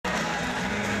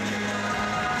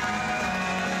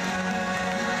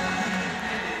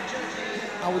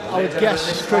I would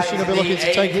guess Christian will be looking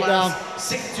to take it down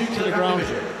 62 to the ground.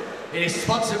 division. It is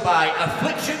sponsored by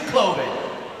Affliction Clothing.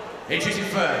 Introducing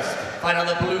first, fight on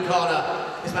the blue corner.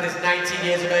 This man is 19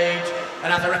 years of age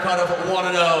and has a record of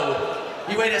 1-0.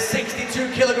 He weighed at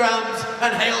 62 kilograms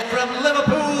and hailed from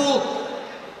Liverpool,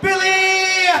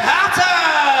 Billy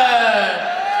Hatton!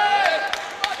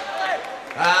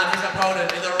 And his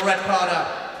opponent in the red corner,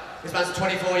 this man's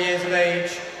 24 years of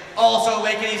age, also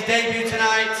making his debut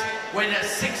tonight, weighing at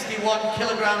 61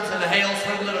 kilograms and hails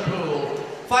from Liverpool.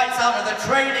 Fights out of the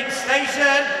training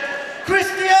station,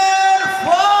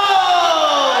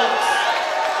 Faulkes!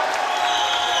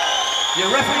 Your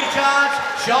referee in charge,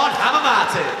 Sean Hammer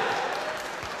Martin.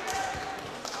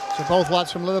 So both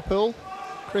lads from Liverpool.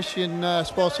 Christian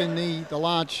sporting the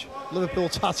large Liverpool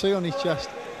tattoo on his chest.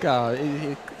 God,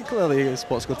 he clearly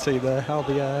sports a good team there. I'll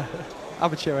be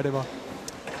amateur anymore.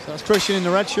 So that's Christian in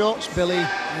the red shorts, Billy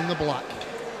in the black.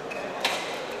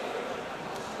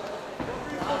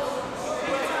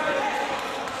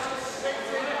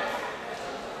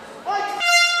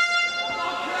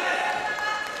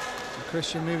 So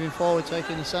Christian moving forward,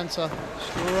 taking the centre,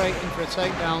 straight in for a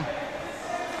takedown.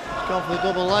 He's gone for the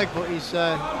double leg, but he's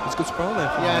good sprawl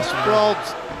there. Yeah, sprawled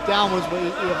downwards, but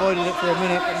he avoided it for a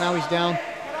minute, but now he's down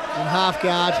in half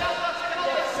guard.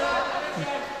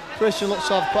 Christian looks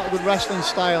to have quite a good wrestling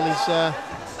style. He's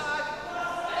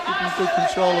keeping good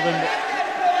control of him.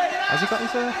 Has he got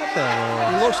his head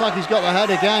there? He looks like he's got the head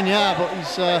again, yeah, but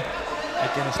he's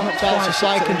popped out to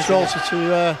side control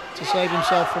to save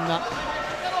himself from that.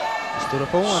 Stood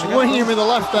up all swinging him with the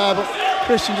left there, but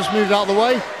Christian just moved out of the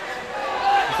way.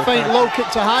 Faint low kick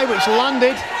to high, which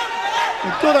landed.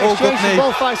 A good exchange from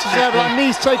both fighters there, but that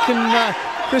knee's taken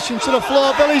Christian to the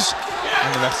floor. Billy's.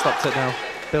 And the ref stopped it now.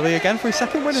 Billy again for his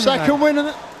second win of the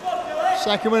night.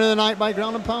 Second win of the night by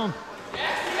ground and pound.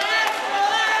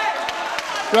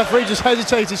 Referee just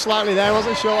hesitated slightly there,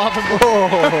 wasn't sure what happened.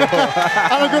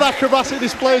 And a good acrobatic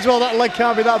display as well, that leg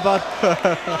can't be that bad.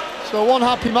 So one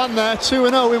happy man there,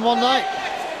 2-0 in one night.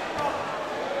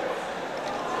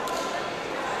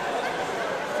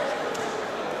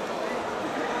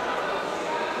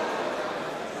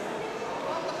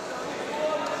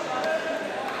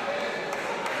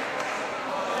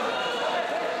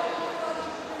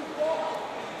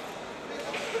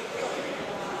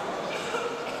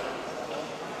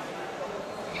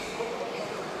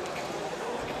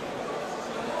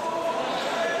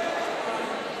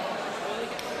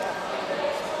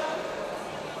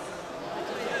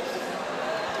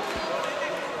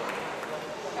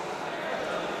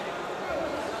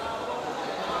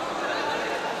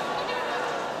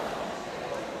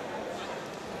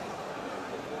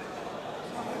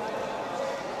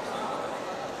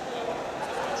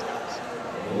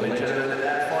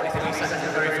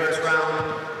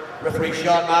 Referee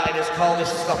Sean Martin has called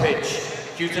this stoppage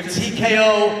due to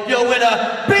TKO. Your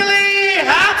winner, Billy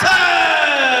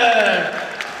Hatton!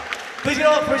 Please get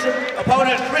over for his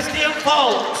opponent,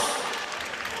 Faulkes.